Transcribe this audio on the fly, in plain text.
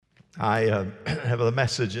I have a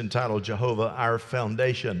message entitled Jehovah, Our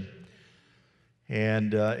Foundation.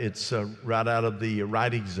 And it's right out of the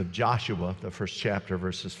writings of Joshua, the first chapter,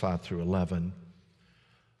 verses 5 through 11.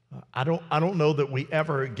 I don't know that we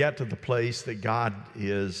ever get to the place that God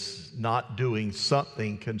is not doing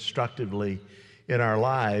something constructively in our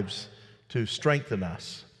lives to strengthen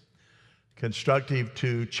us, constructive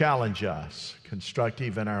to challenge us,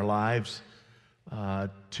 constructive in our lives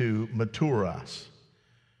to mature us.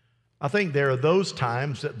 I think there are those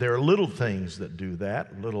times that there are little things that do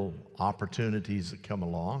that, little opportunities that come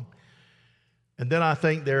along. And then I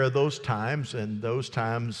think there are those times, and those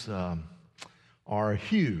times are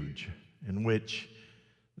huge, in which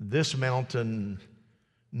this mountain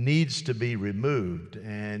needs to be removed,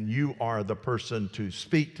 and you are the person to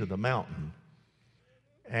speak to the mountain.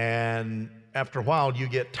 And after a while, you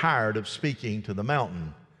get tired of speaking to the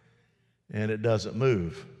mountain, and it doesn't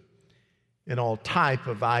move. And all type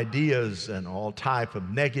of ideas and all type of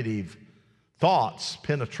negative thoughts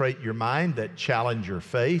penetrate your mind that challenge your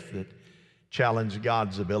faith, that challenge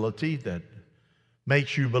God's ability, that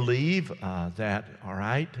makes you believe that, all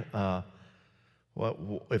right,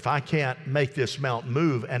 well, if I can't make this mountain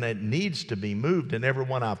move, and it needs to be moved, and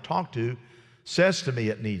everyone I've talked to says to me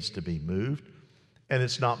it needs to be moved, and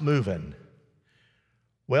it's not moving.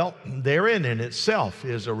 Well, therein in itself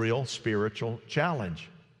is a real spiritual challenge.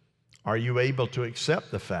 Are you able to accept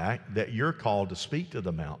the fact that you're called to speak to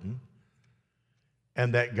the mountain,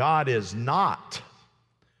 and that God is not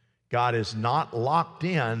locked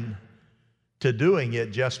in to doing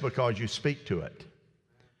it just because you speak to it?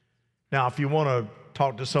 Now, if you want to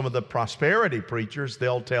talk to some of the prosperity preachers,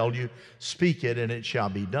 they'll tell you, speak it and it shall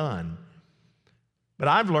be done. But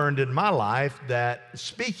I've learned in my life that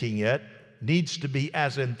speaking it needs to be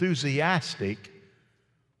as enthusiastic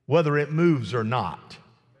whether it moves or not.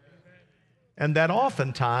 And that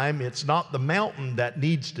oftentimes it's not the mountain that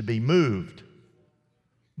needs to be moved,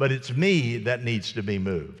 but it's me that needs to be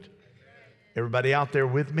moved. Everybody out there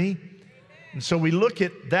with me? And so we look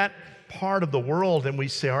at that part of the world and we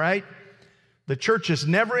say, all right, the church is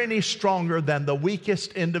never any stronger than the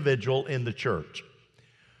weakest individual in the church.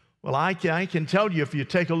 Well, I can tell you, if you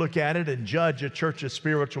take a look at it and judge a church's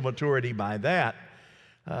spiritual maturity by that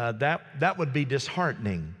would be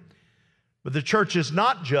disheartening. But the church is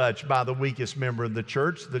not judged by the weakest member of the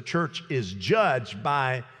church. The church is judged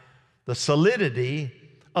by the solidity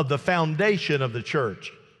of the foundation of the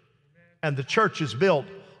church. And the church is built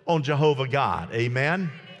on Jehovah God. Amen?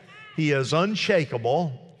 He is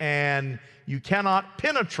unshakable, and you cannot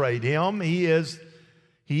penetrate him. He is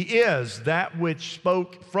that which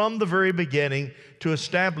spoke from the very beginning to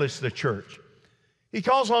establish the church. He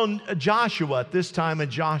calls on Joshua at this time in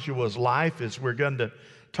Joshua's life, as we're going to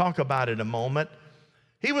talk about in a moment.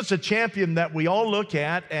 He was a champion that we all look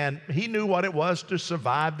at, and he knew what it was to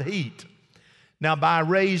survive the heat. Now, by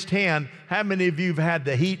raised hand, how many of you have had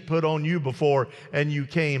the heat put on you before and you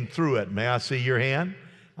came through it? May I see your hand?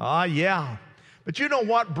 Yeah. But you know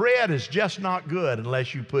what? Bread is just not good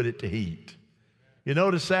unless you put it to heat. You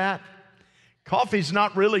notice that? Coffee's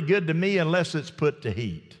not really good to me unless it's put to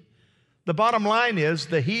heat. The bottom line is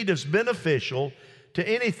the heat is beneficial to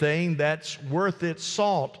anything that's worth its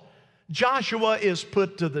salt. Joshua is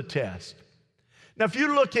put to the test. Now, if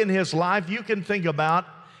you look in his life, you can think about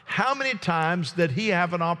how many times did he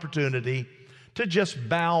have an opportunity to just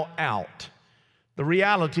bow out. The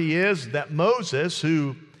reality is that Moses,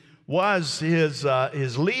 who was his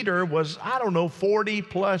leader, was, 40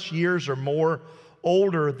 plus years or more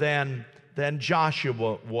older than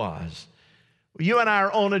Joshua was. You and I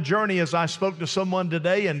are on a journey, as I spoke to someone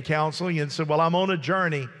today in counseling and said, well, I'm on a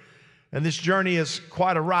journey, and this journey is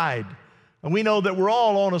quite a ride. And we know that we're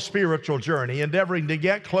all on a spiritual journey, endeavoring to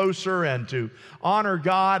get closer and to honor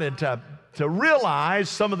God and to realize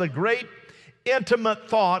some of the great intimate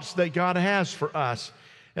thoughts that God has for us.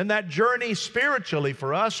 And that journey spiritually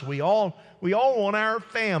for us, we all want our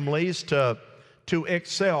families to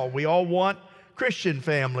excel. We all want Christian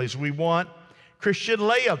families. We want Christian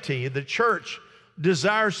laity. The church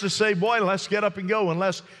desires to say, boy, let's get up and go and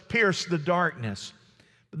let's pierce the darkness.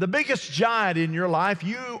 But the biggest giant in your life,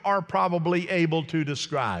 you are probably able to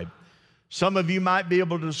describe. Some of you might be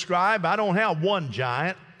able to describe, I don't have one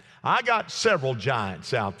giant. I got several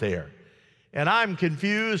giants out there. And I'm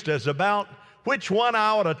confused as about which one I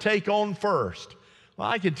ought to take on first. Well,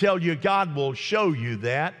 I can tell you God will show you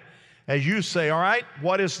that as you say, all right,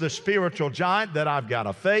 what is the spiritual giant that I've got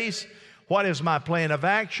to face? What is my plan of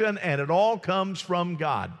action? And it all comes from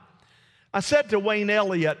God. I said to Wayne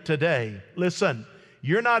Elliott today, listen,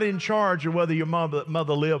 you're not in charge of whether your mother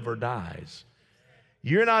lives or dies.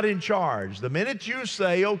 You're not in charge. The minute you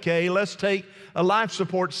say, okay, let's take a life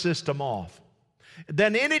support system off,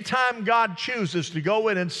 then anytime God chooses to go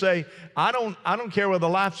in and say, I don't care whether the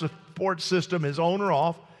life support system is on or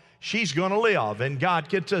off, she's going to live. And God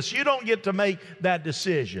gets us. You don't get to make that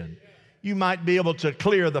decision. You might be able to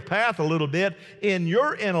clear the path a little bit in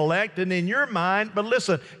your intellect and in your mind, but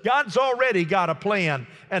listen, God's already got a plan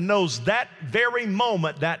and knows that very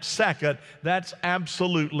moment, that second, that's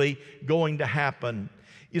absolutely going to happen.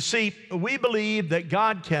 You see, we believe that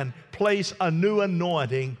God can place a new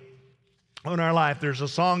anointing on our life. There's a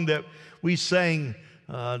song that we sang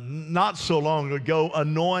not so long ago,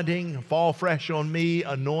 Anointing, Fall Fresh on Me,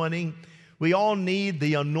 Anointing. We all need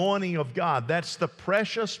the anointing of God. That's the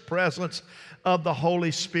precious presence of the Holy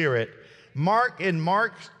Spirit. In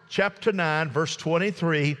Mark chapter 9, verse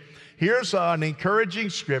 23, here's an encouraging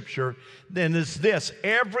scripture. Then it's this: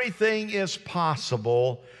 everything is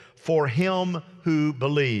possible for him who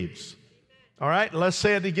believes. All right, let's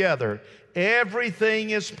say it together. Everything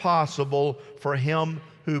is possible for him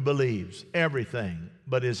who believes. Everything.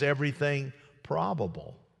 But is everything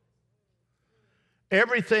probable?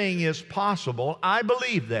 Everything is possible. I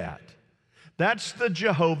believe that. That's the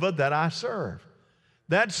Jehovah that I serve.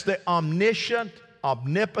 That's the omniscient,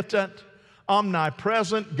 omnipotent,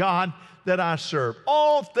 omnipresent God that I serve.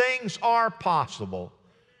 All things are possible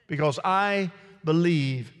because I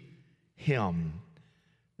believe him.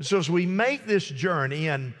 So as we make this journey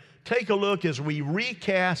and take a look as we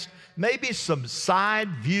recast maybe some side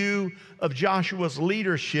view of Joshua's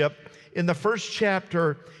leadership in the first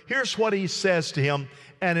chapter, here's what he says to him,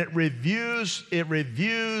 and it reviews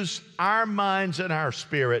our minds and our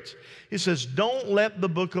spirits. He says, don't let the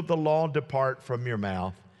book of the law depart from your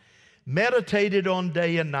mouth. Meditate it on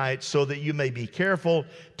day and night so that you may be careful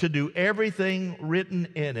to do everything written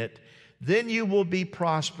in it. Then you will be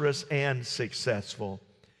prosperous and successful.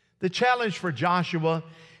 The challenge for Joshua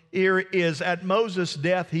here is at Moses'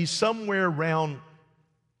 death, he's somewhere around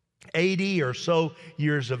 80 or so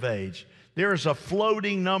years of age. There's a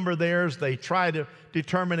floating number there as they try to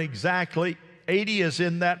determine exactly. 80 is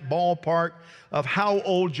in that ballpark of how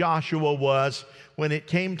old Joshua was when it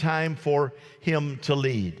came time for him to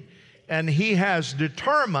lead. And he has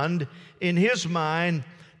determined in his mind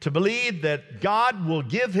to believe that God will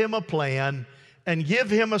give him a plan and give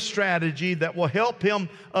him a strategy that will help him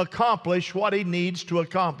accomplish what he needs to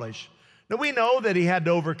accomplish. Now, we know that he had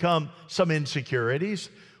to overcome some insecurities.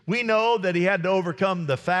 We know that he had to overcome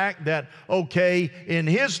the fact that, okay, in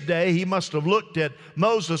his day, he must have looked at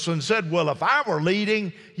Moses and said, well, if I were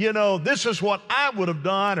leading, this is what I would have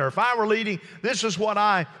done, or if I were leading, this is what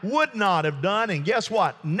I would not have done. And guess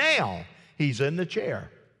what? Now he's in the chair.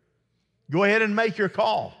 Go ahead and make your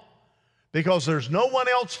call, because there's no one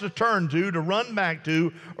else to turn to run back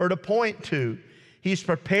to, or to point to. He's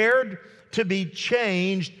prepared to be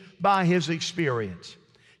changed by his experience.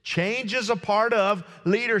 Change is a part of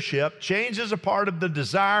leadership. Change is a part of the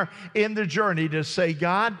desire in the journey to say,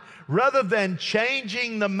 God, rather than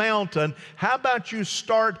changing the mountain, how about you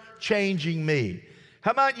start changing me?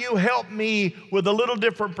 How about you help me with a little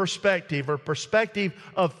different perspective, or perspective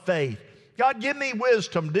of faith? God, give me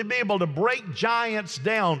wisdom to be able to break giants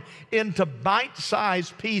down into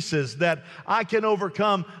bite-sized pieces that I can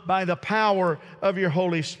overcome by the power of your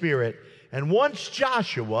Holy Spirit. And once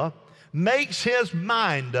Joshua makes his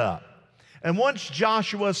mind up, and once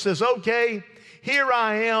Joshua says, okay, here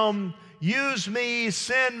I am, use me,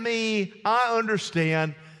 send me, I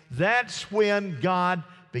understand, that's when God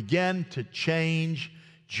began to change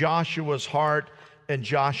Joshua's heart and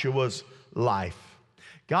Joshua's life.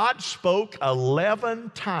 God spoke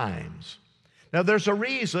 11 times. Now, there's a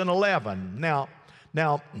reason 11. Now,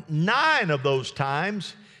 9 of those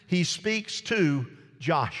times, he speaks to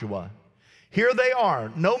Joshua. Here they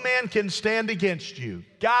are. No man can stand against you.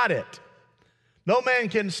 Got it. No man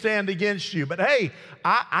can stand against you. But hey,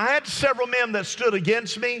 I had several men that stood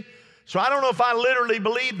against me, so I don't know if I literally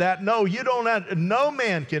believe that. No, you don't have, no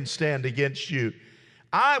man can stand against you.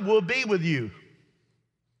 I will be with you.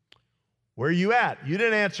 Where are you at? You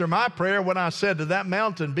didn't answer my prayer when I said to that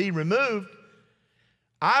mountain, be removed.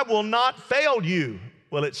 I will not fail you.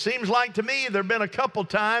 Well, it seems like to me there have been a couple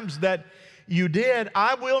times that you did.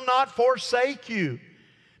 I will not forsake you.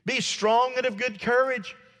 Be strong and of good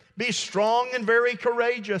courage. Be strong and very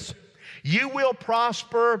courageous. You will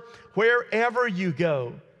prosper wherever you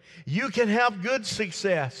go. You can have good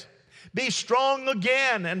success. Be strong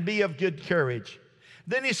again and be of good courage.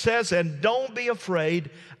 Then he says, and don't be afraid.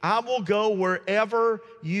 I will go wherever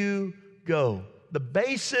you go. The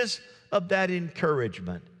basis of that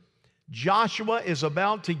encouragement. Joshua is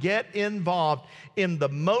about to get involved in the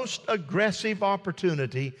most aggressive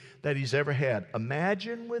opportunity that he's ever had.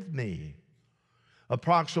 Imagine with me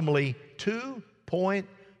approximately 2.2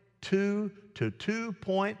 to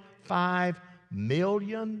 2.5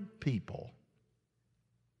 million people.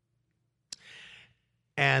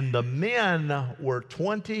 And the men were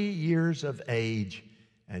 20 years of age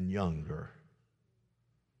and younger.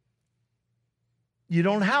 You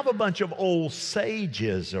don't have a bunch of old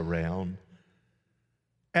sages around.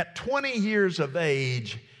 At 20 years of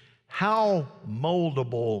age, how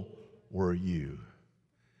moldable were you?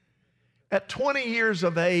 At 20 years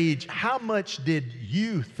of age, how much did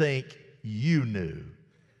you think you knew?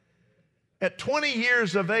 At 20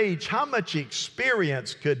 years of age, how much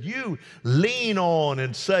experience could you lean on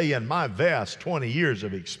and say, in my vast 20 years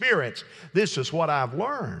of experience, this is what I've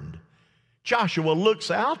learned? Joshua looks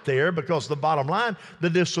out there because the bottom line, the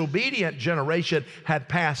disobedient generation had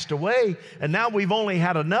passed away, and now we've only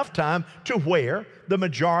had enough time to where the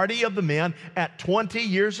majority of the men at 20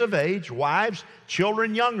 years of age, wives,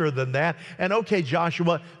 children younger than that, and okay,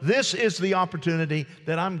 Joshua, this is the opportunity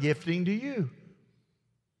that I'm gifting to you.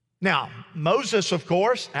 Now, Moses, of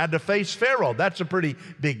course, had to face Pharaoh. That's a pretty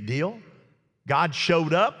big deal. God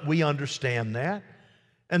showed up. We understand that.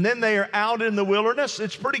 And then they are out in the wilderness.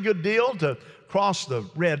 It's a pretty good deal to cross the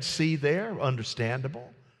Red Sea there, understandable.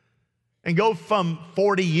 And go from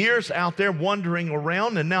 40 years out there wandering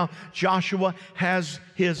around, and now Joshua has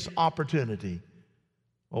his opportunity.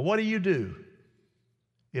 Well, what do you do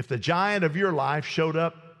if the giant of your life showed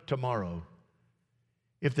up tomorrow?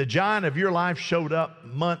 If the giant of your life showed up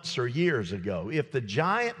months or years ago, if the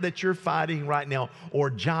giant that you're fighting right now,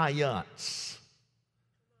 or giants,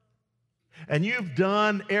 and you've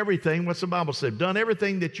done everything, what's the Bible say? Done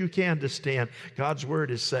everything that you can to stand. God's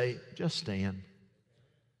word is say, just stand.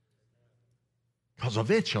 Because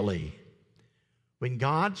eventually, when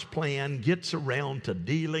God's plan gets around to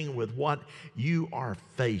dealing with what you are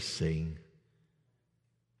facing,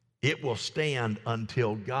 it will stand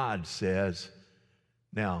until God says,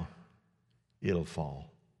 now, it'll fall.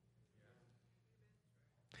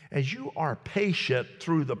 As you are patient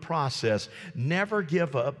through the process, never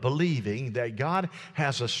give up believing that God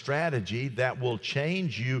has a strategy that will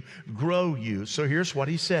change you, grow you. So here's what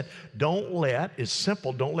he said. It's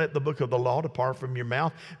simple, don't let the book of the law depart from your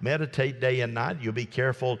mouth. Meditate day and night. You'll be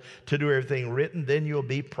careful to do everything written. Then you'll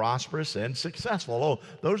be prosperous and successful. Oh,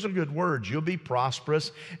 those are good words. You'll be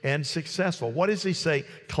prosperous and successful. What does he say?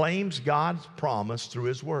 Claims God's promise through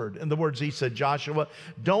his word. In the words he said, Joshua,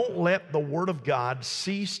 don't let the word of God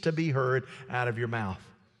cease to be heard out of your mouth.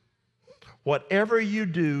 Whatever you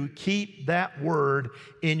do, keep that word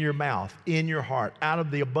in your mouth, in your heart. Out of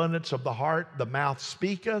the abundance of the heart, the mouth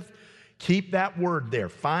speaketh. Keep that word there.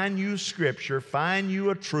 Find you scripture, find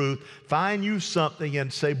you a truth, find you something,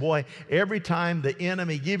 and say, boy, every time the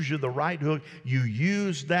enemy gives you the right hook, you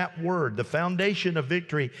use that word. The foundation of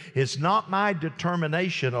victory is not my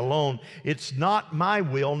determination alone. It's not my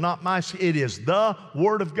will, it is the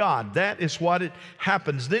word of God. That is what it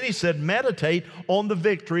happens. Then he said, meditate on the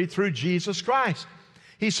victory through Jesus Christ.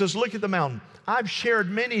 He says, look at the mountain. I've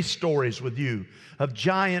shared many stories with you of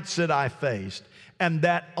giants that I faced. And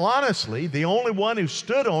that, honestly, the only one who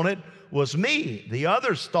stood on it was me. The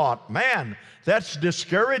others thought, man, that's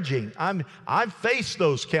discouraging. I've faced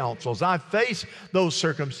those counsels. I've faced those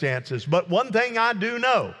circumstances. But one thing I do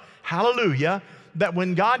know, hallelujah, that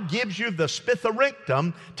when God gives you the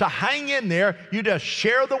spitherinctum to hang in there, you just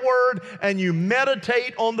share the word and you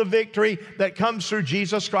meditate on the victory that comes through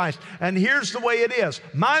Jesus Christ. And here's the way it is.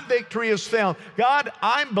 My victory is found. God,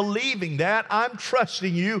 I'm believing that. I'm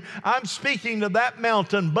trusting you. I'm speaking to that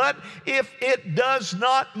mountain. But if it does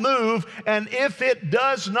not move and if it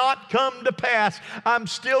does not come to pass, I'm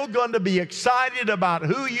still going to be excited about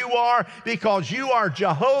who you are, because you are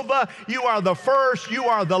Jehovah. You are the first. You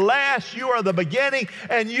are the last. You are the beginning.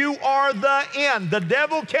 And you are the end. The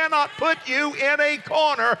devil cannot put you in a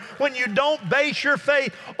corner when you don't base your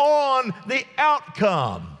faith on the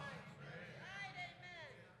outcome.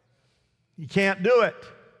 You can't do it.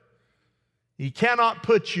 He cannot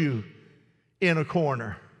put you in a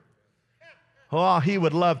corner. Oh, he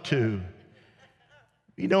would love to.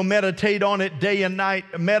 Meditate on it day and night.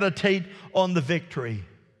 Meditate on the victory.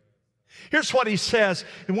 Here's what he says.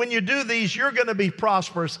 When you do these, you're going to be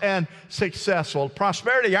prosperous and successful.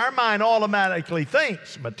 Prosperity, our mind automatically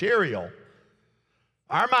thinks material.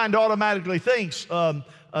 Our mind automatically thinks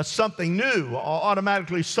something new,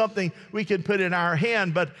 automatically something we can put in our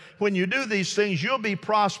hand. But when you do these things, you'll be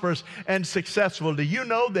prosperous and successful. Do you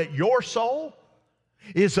know that your soul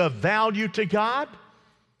is of value to God?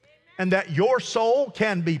 and that your soul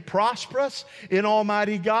can be prosperous in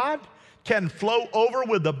Almighty God, can flow over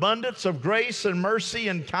with abundance of grace and mercy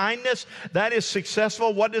and kindness. That is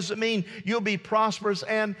successful. What does it mean? You'll be prosperous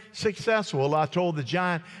and successful. I told the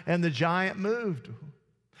giant, and the giant moved.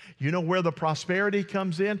 You know where the prosperity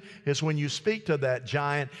comes in? Is when you speak to that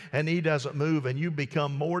giant and he doesn't move, and you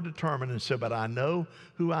become more determined and say, but I know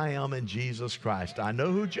who I am in Jesus Christ. I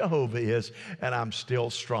know who Jehovah is, and I'm still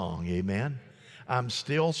strong. Amen? I'm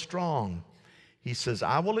still strong. He says,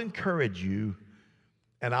 I will encourage you,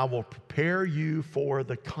 and I will prepare you for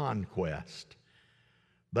the conquest.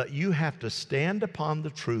 But you have to stand upon the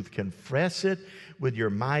truth, confess it with your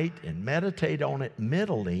might, and meditate on it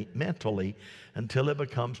mentally until it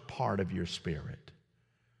becomes part of your spirit.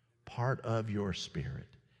 Part of your spirit.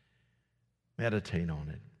 Meditate on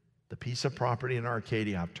it. The piece of property in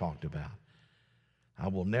Arcadia I've talked about. I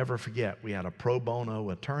will never forget, we had a pro bono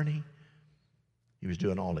attorney. He was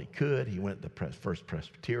doing all he could. He went to the First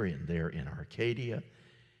Presbyterian there in Arcadia.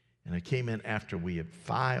 And it came in after we had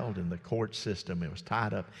filed in the court system. It was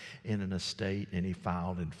tied up in an estate, and he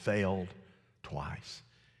filed and failed twice.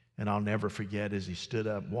 And I'll never forget, as he stood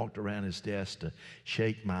up, walked around his desk to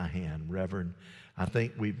shake my hand, Reverend, I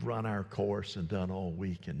think we've run our course and done all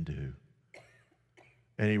we can do.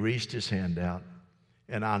 And he reached his hand out,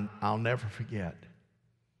 and I'll never forget,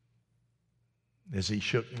 as he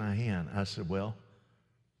shook my hand, I said, well,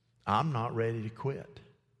 I'm not ready to quit.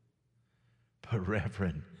 But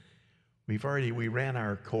Reverend, we ran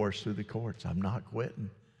our course through the courts. I'm not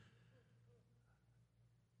quitting.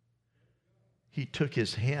 He took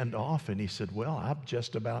his hand off and he said, well, I've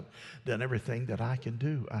just about done everything that I can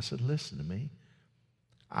do. I said, listen to me.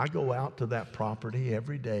 I go out to that property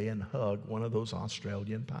every day and hug one of those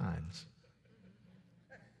Australian pines.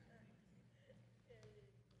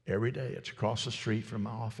 Every day. It's across the street from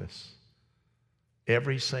my office.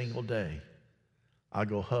 Every single day, I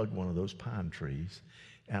go hug one of those pine trees,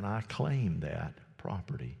 and I claim that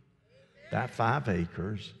property. That 5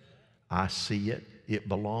 acres, I see it. It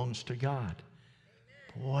belongs to God.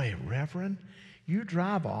 Boy, Reverend, you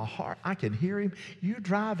drive a hard, I can hear him, you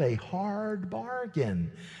drive a hard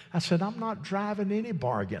bargain. I said, I'm not driving any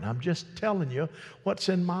bargain. I'm just telling you what's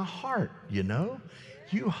in my heart, you know.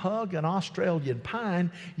 You hug an Australian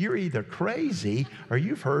pine, you're either crazy or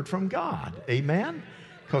you've heard from God. Amen?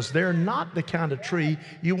 Because they're not the kind of tree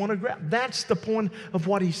you want to grab. That's the point of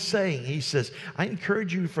what he's saying. He says, I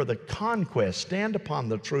encourage you for the conquest. Stand upon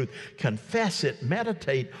the truth. Confess it.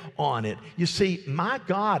 Meditate on it. You see, my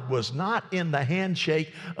God was not in the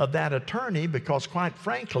handshake of that attorney because, quite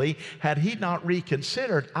frankly, had he not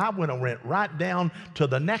reconsidered, I would have went right down to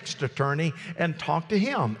the next attorney and talked to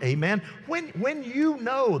him. Amen? When you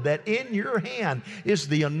know that in your hand is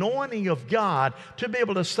the anointing of God to be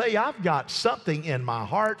able to say, I've got something in my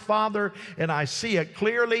heart, Father, and I see it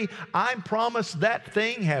clearly. I'm promised that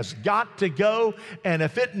thing has got to go, and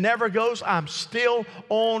if it never goes, I'm still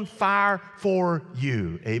on fire for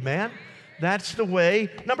you. Amen? That's the way.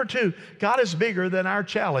 Number 2, God is bigger than our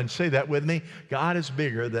challenge. Say that with me. God is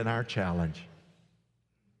bigger than our challenge.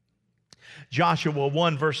 Joshua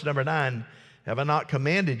 1, verse number 9. Have I not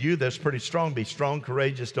commanded you? That's pretty strong. Be strong,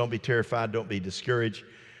 courageous. Don't be terrified. Don't be discouraged.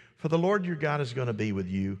 For the Lord your God is going to be with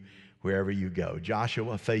you wherever you go.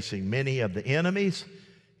 Joshua facing many of the enemies.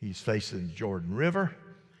 He's facing the Jordan River.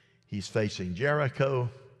 He's facing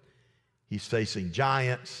Jericho. He's facing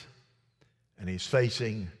giants. And he's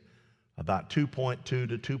facing about 2.2 to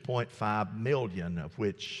 2.5 million, of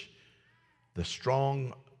which the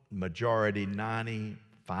strong majority, 95%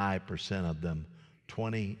 of them,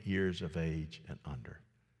 20 years of age and under.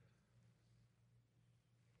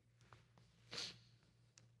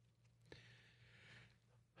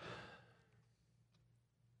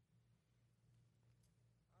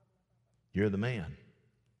 You're the man.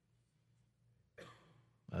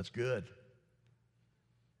 That's good.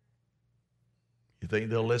 You think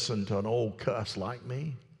they'll listen to an old cuss like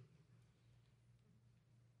me?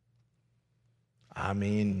 I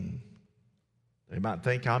mean, they might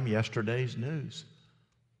think I'm yesterday's news.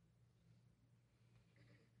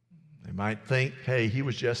 They might think, hey, he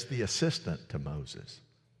was just the assistant to Moses.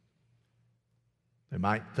 They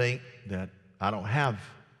might think that I don't have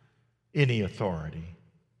any authority.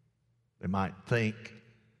 They might think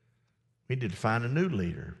we need to find a new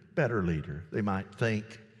leader, better leader. They might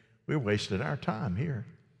think we're wasting our time here.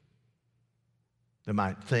 They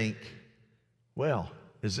might think, well,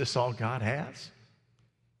 is this all God has?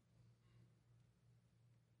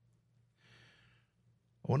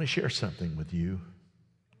 I want to share something with you.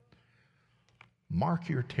 Mark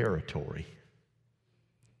your territory.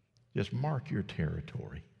 Just mark your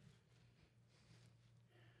territory.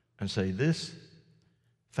 and say, this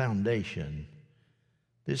foundation,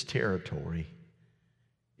 this territory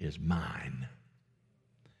is mine.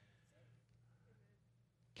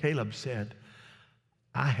 Caleb said,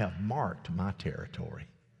 I have marked my territory.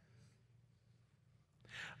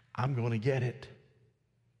 I'm going to get it.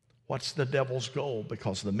 What's the devil's goal?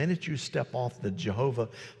 Because the minute you step off the Jehovah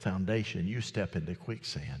foundation, you step into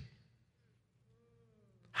quicksand.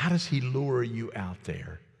 How does he lure you out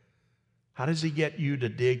there? How does he get you to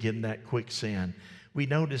dig in that quicksand? We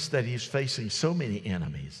notice that he's facing so many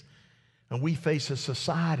enemies. And we face a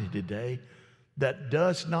society today that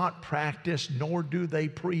does not practice nor do they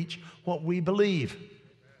preach what we believe.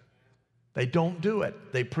 They don't do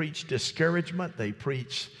it. They preach discouragement. They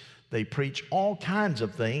preach all kinds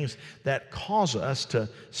of things that cause us to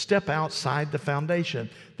step outside the foundation.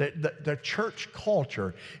 The church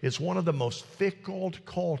culture is one of the most fickle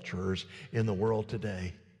cultures in the world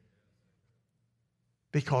today.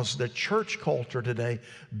 Because the church culture today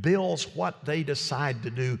builds what they decide to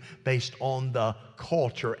do based on the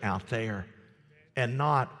culture out there and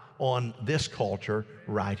not on this culture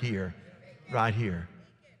right here, right here.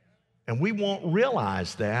 And we won't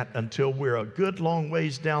realize that until we're a good long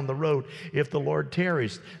ways down the road if the Lord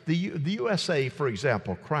tarries. The USA, for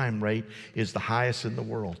example, crime rate is the highest in the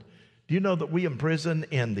world. Do you know that we imprison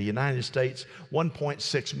in the United States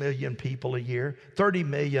 1.6 million people a year? 30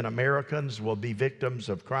 million Americans will be victims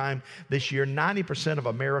of crime this year. 90% of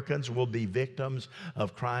Americans will be victims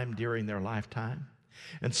of crime during their lifetime.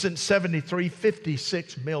 And since 73,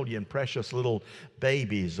 56 million precious little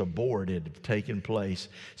babies aborted have taken place.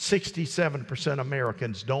 67%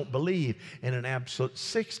 Americans don't believe in an absolute,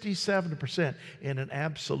 67% in an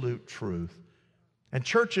absolute truth. And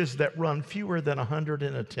churches that run fewer than 100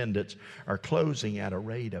 in attendance are closing at a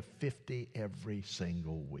rate of 50 every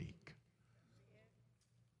single week.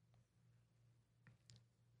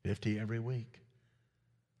 50 every week.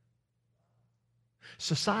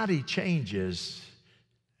 Society changes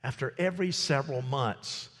after every several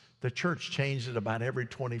months. The church changes about every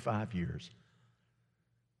 25 years.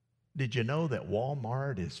 Did you know that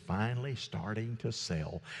Walmart is finally starting to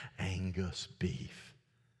sell Angus beef?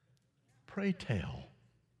 Pray tell.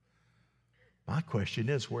 My question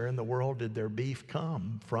is, where in the world did their beef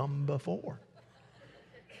come from before?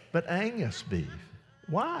 But Angus beef.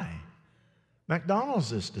 Why?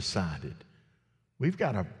 McDonald's has decided we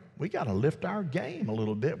got to lift our game a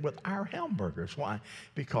little bit with our hamburgers. Why?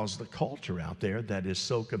 Because the culture out there that is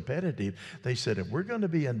so competitive, they said, if we're going to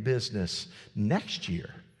be in business next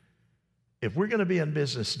year,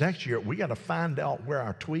 we got to find out where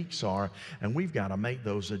our tweaks are, and we've got to make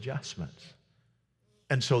those adjustments.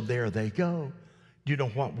 And so there they go. Do you know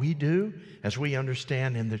what we do as we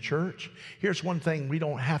understand in the church? Here's one thing we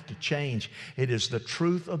don't have to change. It is the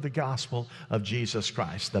truth of the gospel of Jesus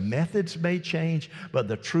Christ. The methods may change, but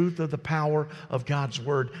the truth of the power of God's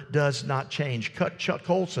word does not change. Chuck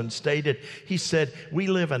Colson stated, he said, we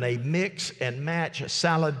live in a mix and match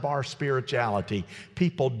salad bar spirituality.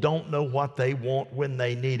 People don't know what they want when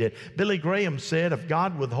they need it. Billy Graham said, if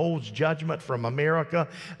God withholds judgment from America,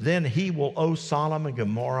 then he will owe Sodom and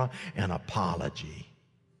Gomorrah an apology.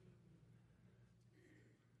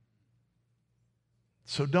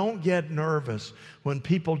 So don't get nervous when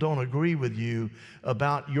people don't agree with you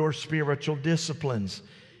about your spiritual disciplines.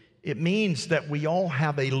 It means that we all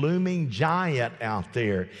have a looming giant out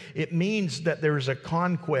there. It means that there's a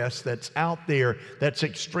conquest that's out there that's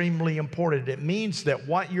extremely important. It means that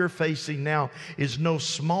what you're facing now is no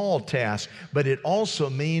small task, but it also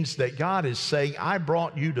means that God is saying, I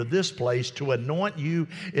brought you to this place to anoint you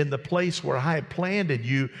in the place where I have planted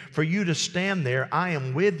you for you to stand there. I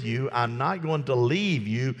am with you. I'm not going to leave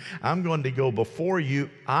you. I'm going to go before you.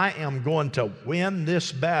 I am going to win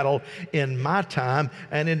this battle in my time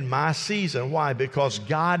and in my season. Why? Because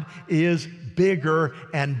God is bigger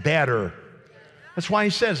and better. That's why he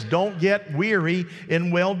says, don't get weary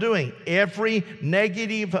in well-doing. Every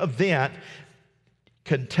negative event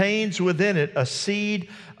contains within it a seed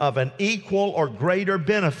of an equal or greater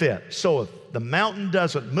benefit. So if the mountain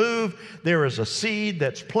doesn't move, there is a seed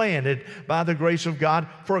that's planted by the grace of God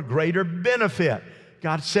for a greater benefit.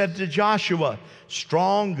 God said to Joshua,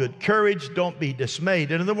 strong, good courage, don't be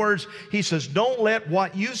dismayed. In other words, he says, don't let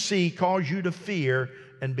what you see cause you to fear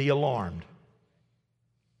and be alarmed.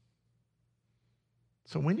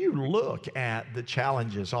 So when you look at the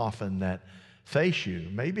challenges often that face you,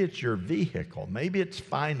 maybe it's your vehicle, maybe it's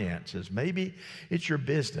finances, maybe it's your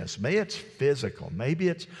business, maybe it's physical, maybe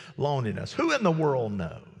it's loneliness. Who in the world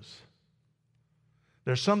knows?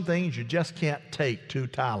 There's some things you just can't take 2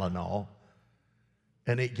 Tylenol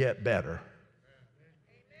and it get better.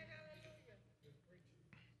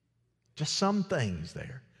 Just some things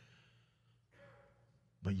there.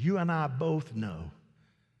 But you and I both know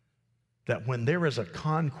that when there is a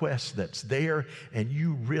conquest that's there and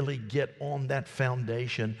you really get on that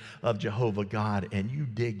foundation of Jehovah God and you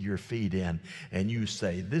dig your feet in and you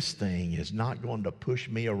say, this thing is not going to push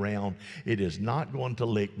me around. It is not going to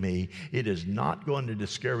lick me. It is not going to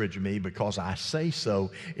discourage me because I say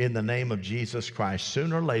so in the name of Jesus Christ.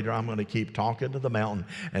 Sooner or later, I'm going to keep talking to the mountain,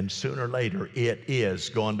 and sooner or later, it is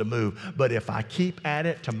going to move. But if I keep at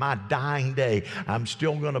it to my dying day, I'm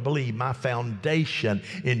still going to believe my foundation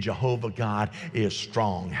in Jehovah God is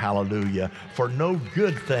strong. Hallelujah. For no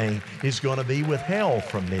good thing is going to be withheld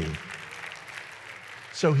from me.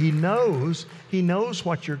 So he knows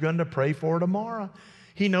what you're going to pray for tomorrow.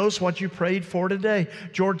 He knows what you prayed for today.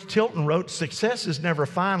 George Tilton wrote, success is never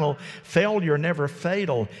final, failure never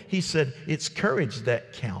fatal. He said, it's courage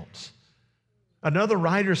that counts. Another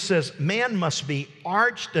writer says, man must be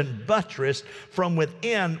arched and buttressed from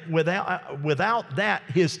within. Without that,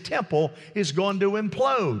 his temple is going to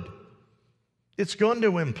implode. It's going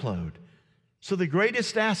to implode. So the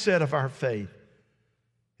greatest asset of our faith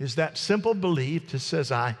is that simple belief that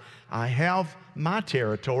says, I have my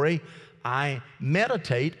territory, I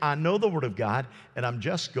meditate, I know the Word of God, and I'm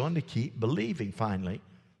just going to keep believing finally.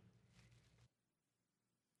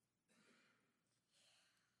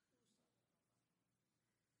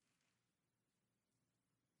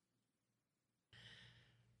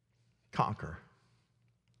 Conquer.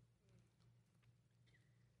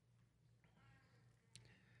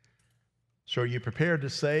 So are you prepared to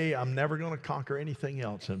say, I'm never going to conquer anything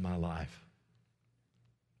else in my life?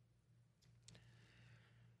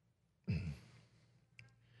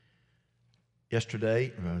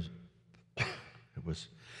 Yesterday, it was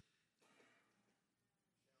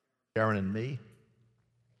Sharon and me.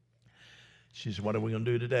 She said, what are we going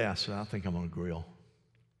to do today? I said, I think I'm going to grill.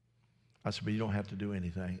 I said, but you don't have to do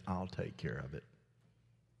anything. I'll take care of it.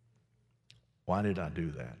 Why did I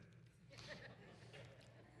do that?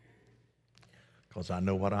 Because I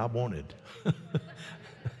know what I wanted.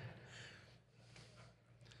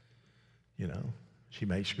 You know, she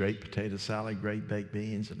makes great potato salad, great baked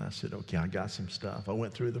beans, and I said, okay, I got some stuff. I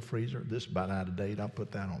went through the freezer. This is about out of date. I'll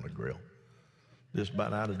put that on the grill. This is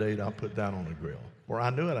about out of date. I'll put that on the grill. Or I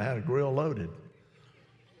knew it. I had a grill loaded.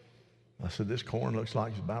 I said, this corn looks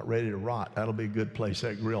like it's about ready to rot. That'll be a good place.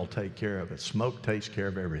 That grill will take care of it. Smoke takes care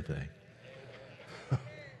of everything.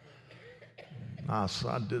 I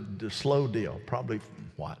did the slow deal, probably,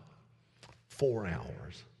 4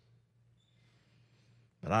 hours.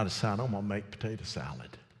 But I decided I'm going to make potato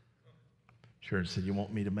salad. Sharon said, you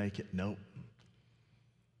want me to make it? Nope.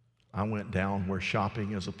 I went down where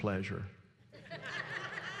shopping is a pleasure.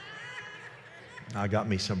 I got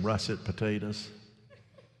me some russet potatoes.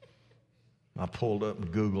 I pulled up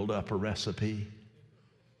and Googled up a recipe.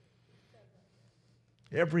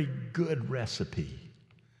 Every good recipe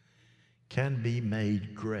can be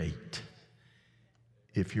made great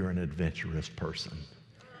if you're an adventurous person.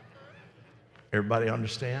 Everybody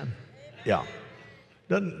understand? Yeah.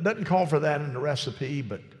 Doesn't call for that in the recipe,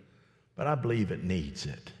 but I believe it needs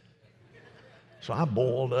it. So I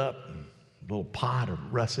boiled up a little pot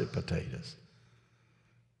of russet potatoes.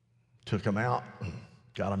 Took them out,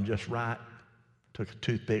 got them just right. Took a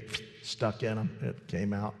toothpick, stuck in them, it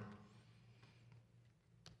came out.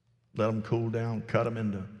 Let them cool down, cut them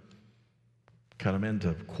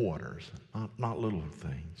into quarters, not little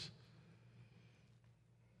things.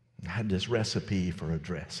 I had this recipe for a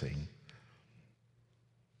dressing.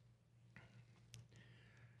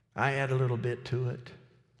 I add a little bit to it.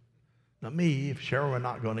 Now me, if Cheryl were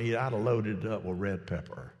not going to eat, I'd have loaded it up with red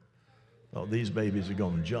pepper. Oh, these babies are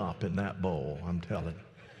going to jump in that bowl, I'm telling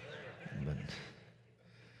you.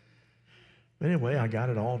 But anyway, I got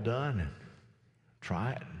it all done and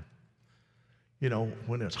try it. You know,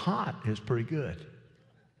 when it's hot, it's pretty good.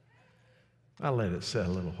 I let it set a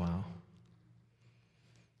little while.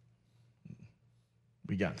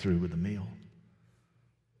 We got through with the meal.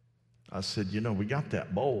 I said, you know, we got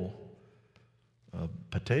that bowl of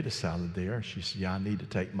potato salad there. She said, yeah, I need to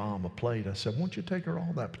take Mom a plate. I said, won't you take her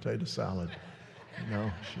all that potato salad? You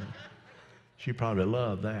know, she probably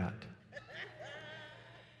loved that.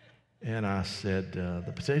 And I said,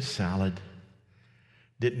 the potato salad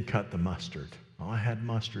didn't cut the mustard. Oh, I had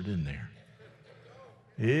mustard in there.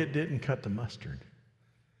 It didn't cut the mustard.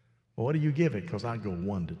 Well, what do you give it? Because I go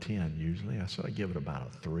 1 to 10 usually. I said, I give it about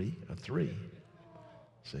a 3. A 3. I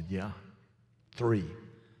said, yeah, 3.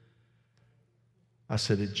 I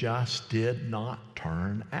said, it just did not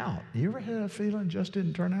turn out. You ever had a feeling it just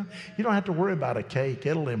didn't turn out? You don't have to worry about a cake.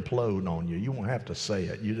 It'll implode on you. You won't have to say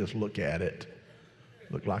it. You just look at it.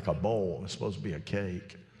 Looked like a bowl. It's supposed to be a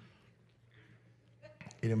cake.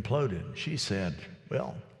 It imploded. She said,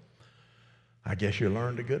 well, I guess you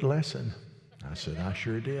learned a good lesson. I said, I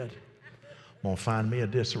sure did. I'm going to find me a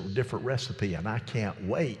different recipe, and I can't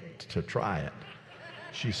wait to try it.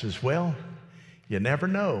 She says, well, you never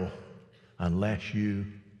know unless you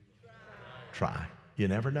try. You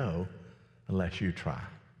never know unless you try.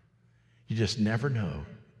 You just never know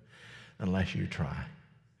unless you try.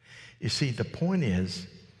 You see, the point is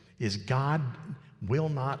God will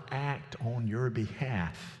not act on your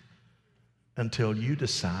behalf until you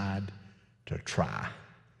decide to try.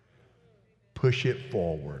 Push it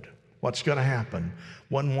forward. What's going to happen?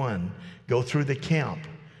 1-1, go through the camp.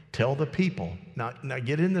 Tell the people. Now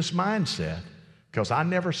get in this mindset, because I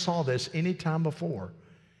never saw this any time before.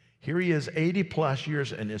 Here he is, 80 plus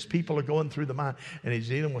years, and his people are going through the mine, and he's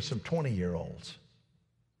dealing with some 20-year-olds.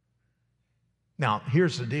 Now,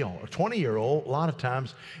 here's the deal. A 20-year-old, a lot of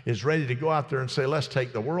times, is ready to go out there and say, let's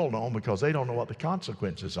take the world on, because they don't know what the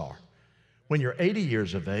consequences are. When you're 80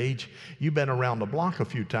 years of age, you've been around the block a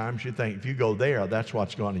few times, you think if you go there, that's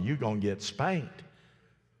what's going to, you're going to get spanked.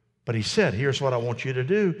 But he said, here's what I want you to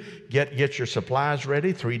do. Get your supplies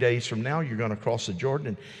ready. 3 days from now, you're going to cross the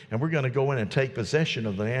Jordan, and we're going to go in and take possession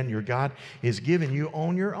of the land your God is giving you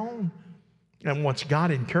on your own. And once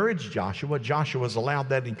God encouraged Joshua, Joshua's allowed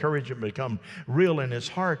that encouragement to become real in his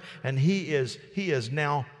heart, and he is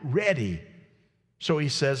now ready. So he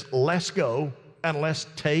says, let's go and let's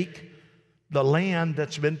take the land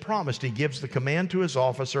that's been promised. He gives the command to his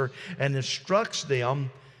officer and instructs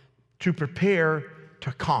them to prepare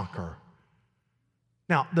to conquer.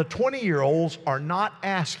 Now, the 20-year-olds are not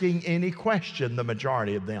asking any question, the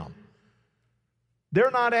majority of them. They're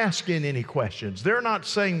not asking any questions. They're not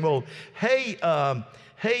saying, well, hey,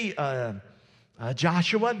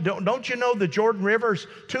 Joshua, don't you know the Jordan River's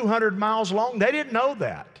 200 miles long? They didn't know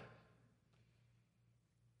that.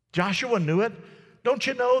 Joshua knew it. Don't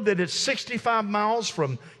you know that it's 65 miles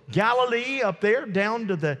from Galilee up there down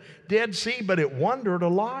to the Dead Sea, but it wandered a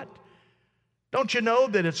lot? Don't you know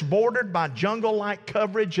that it's bordered by jungle-like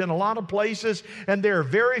coverage in a lot of places, and there are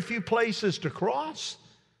very few places to cross?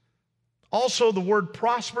 Also, the word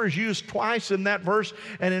prosper is used twice in that verse,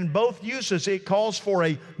 and in both uses it calls for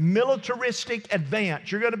a militaristic advance.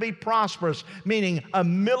 You're going to be prosperous, meaning a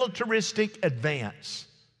militaristic advance.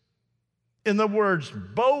 In the words,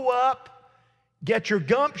 bow up, get your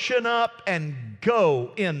gumption up, and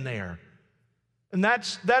go in there. And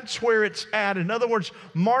that's where it's at. In other words,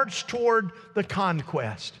 march toward the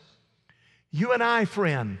conquest. You and I,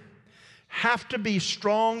 friend, have to be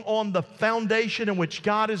strong on the foundation in which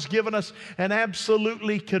God has given us, and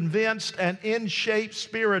absolutely convinced and in shape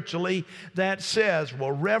spiritually that says,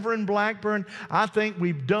 well, Reverend Blackburn, I think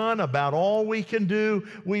we've done about all we can do.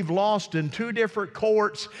 We've lost in 2 different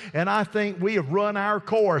courts, and I think we have run our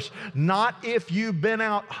course. Not if you've been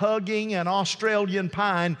out hugging an Australian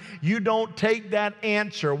pine. You don't take that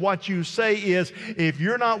answer. What you say is, if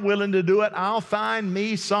you're not willing to do it, I'll find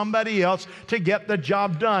me somebody else to get the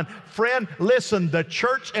job done. Friend, listen, the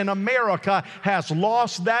church in America has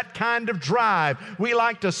lost that kind of drive. We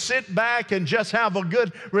like to sit back and just have a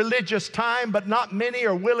good religious time, but not many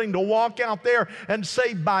are willing to walk out there and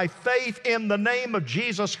say, by faith in the name of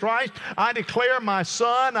Jesus Christ, I declare my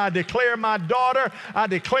son, I declare my daughter, I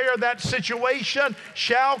declare that situation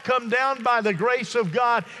shall come down by the grace of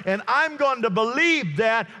God, and I'm going to believe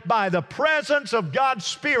that by the presence of God's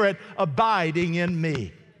Spirit abiding in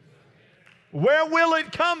me. Where will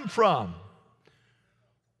it come from?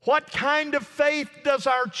 What kind of faith does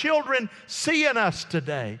our children see in us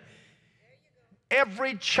today?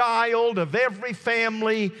 Every child of every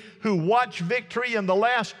family who watched Victory in the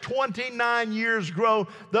last 29 years grow,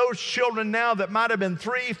 those children now that might have been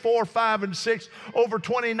 3, 4, 5, and 6, over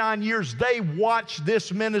 29 years, they watched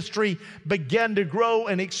this ministry begin to grow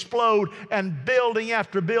and explode, and building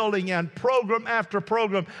after building and program after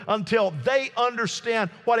program, until they understand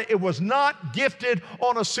what it was. Not gifted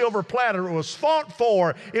on a silver platter. It was fought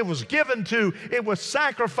for. It was given to. It was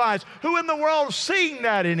sacrificed. Who in the world is seeing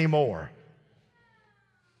that anymore?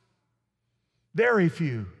 Very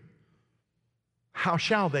few. How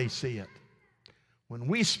shall they see it? When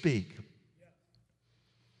we speak.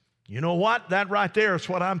 You know what? That right there is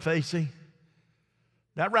what I'm facing.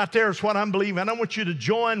 That right there is what I'm believing. I want you to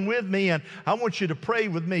join with me, and I want you to pray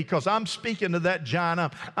with me, because I'm speaking to that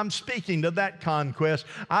giant. I'm speaking to that conquest.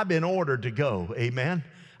 I've been ordered to go. Amen.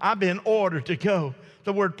 I've been ordered to go.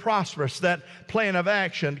 The word prosperous, that plan of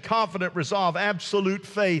action, confident resolve, absolute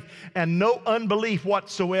faith, and no unbelief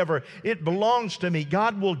whatsoever. It belongs to me.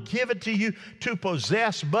 God will give it to you to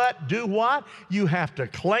possess, but do what? You have to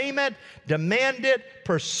claim it, demand it,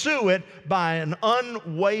 pursue it by an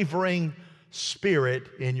unwavering spirit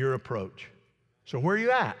in your approach. So where are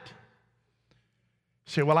you at?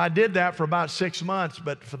 Say, well, I did that for about 6 months,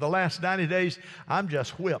 but for the last 90 days, I'm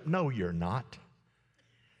just whipped. No, you're not.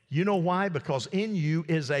 You know why? Because in you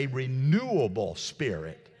is a renewable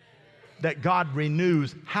spirit that God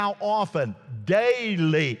renews. How often?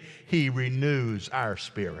 Daily He renews our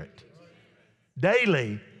spirit.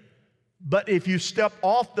 Daily. But if you step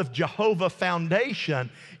off the Jehovah foundation,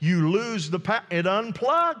 you lose the power. It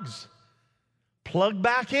unplugs. Plug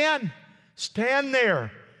back in. Stand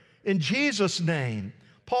there in Jesus' name.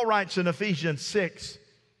 Paul writes in Ephesians 6,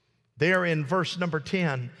 there in verse number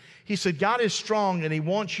 10, he said, God is strong and He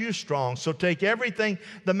wants you strong. So take everything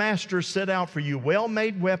the Master set out for you,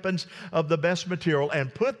 well-made weapons of the best material,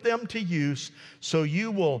 and put them to use so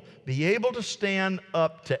you will be able to stand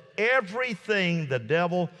up to everything the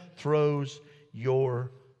devil throws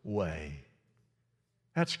your way.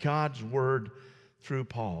 That's God's word through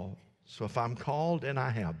Paul. So if I'm called, and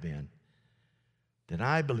I have been, then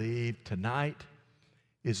I believe tonight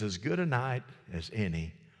is as good a night as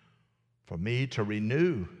any for me to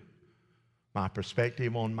renew my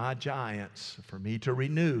perspective on my giants, for me to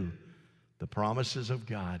renew the promises of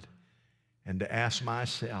God, and to ask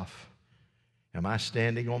myself, am I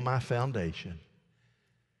standing on my foundation?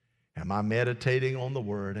 Am I meditating on the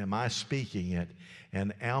Word? Am I speaking it?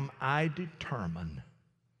 And am I determined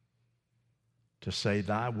to say,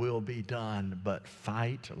 thy will be done, but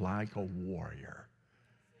fight like a warrior?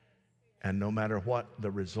 And no matter what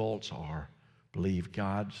the results are, believe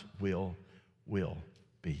God's will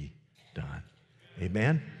be done.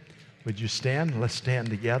 Amen? Would you stand? Let's stand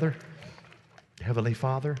together. Heavenly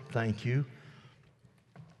Father, thank you.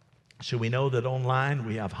 So we know that online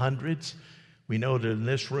we have hundreds. We know that in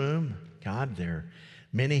this room, God, there are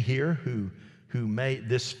many here who made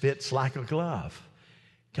this fits like a glove.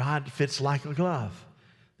 God, fits like a glove.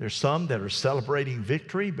 There's some that are celebrating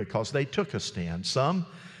victory because they took a stand. Some,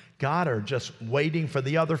 God, are just waiting for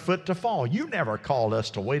the other foot to fall. You never called us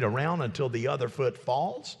to wait around until the other foot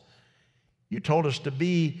falls. You told us to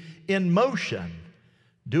be in motion,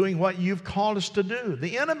 doing what you've called us to do.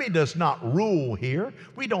 The enemy does not rule here.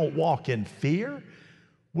 We don't walk in fear.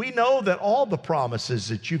 We know that all the promises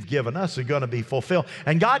that you've given us are going to be fulfilled.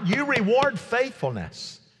 And God, you reward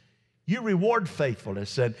faithfulness. You reward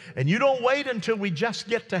faithfulness. And you don't wait until we just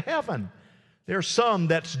get to heaven. There's some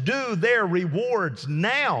that's due their rewards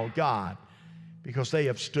now, God, because they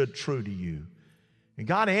have stood true to you. And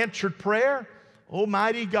God answered prayer.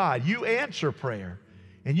 Almighty God, you answer prayer,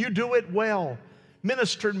 and you do it well.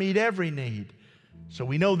 Minister and meet every need. So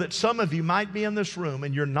we know that some of you might be in this room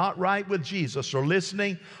and you're not right with Jesus or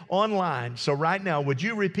listening online. So right now, would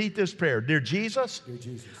you repeat this prayer? Dear Jesus,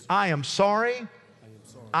 I am sorry.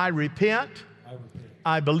 I repent.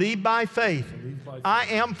 I believe by faith. I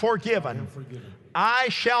am forgiven. I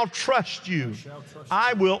shall trust you.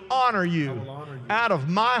 I will honor you. Out of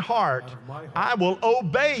my heart, I will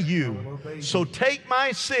obey you. So take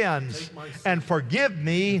my sins and forgive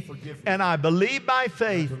me. And I believe by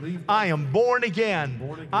faith I am born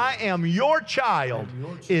again. I am your child.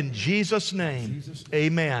 In Jesus' name,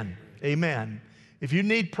 amen. Amen. If you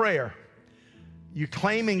need prayer, you're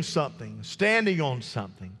claiming something, standing on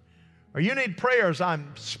something, or you need prayers,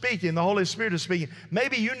 I'm speaking, the Holy Spirit is speaking.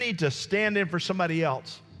 Maybe you need to stand in for somebody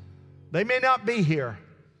else. They may not be here,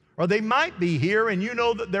 or they might be here and you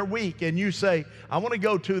know that they're weak, and you say, I want to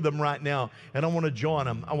go to them right now and I want to join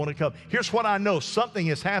them. I want to come. Here's what I know. Something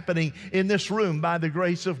is happening in this room by the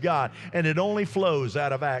grace of God, and it only flows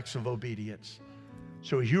out of acts of obedience.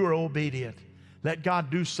 So as you are obedient, let God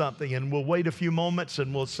do something, and we'll wait a few moments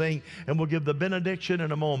and we'll sing and we'll give the benediction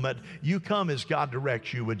in a moment. You come as God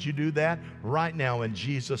directs you. Would you do that right now in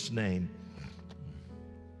Jesus' name?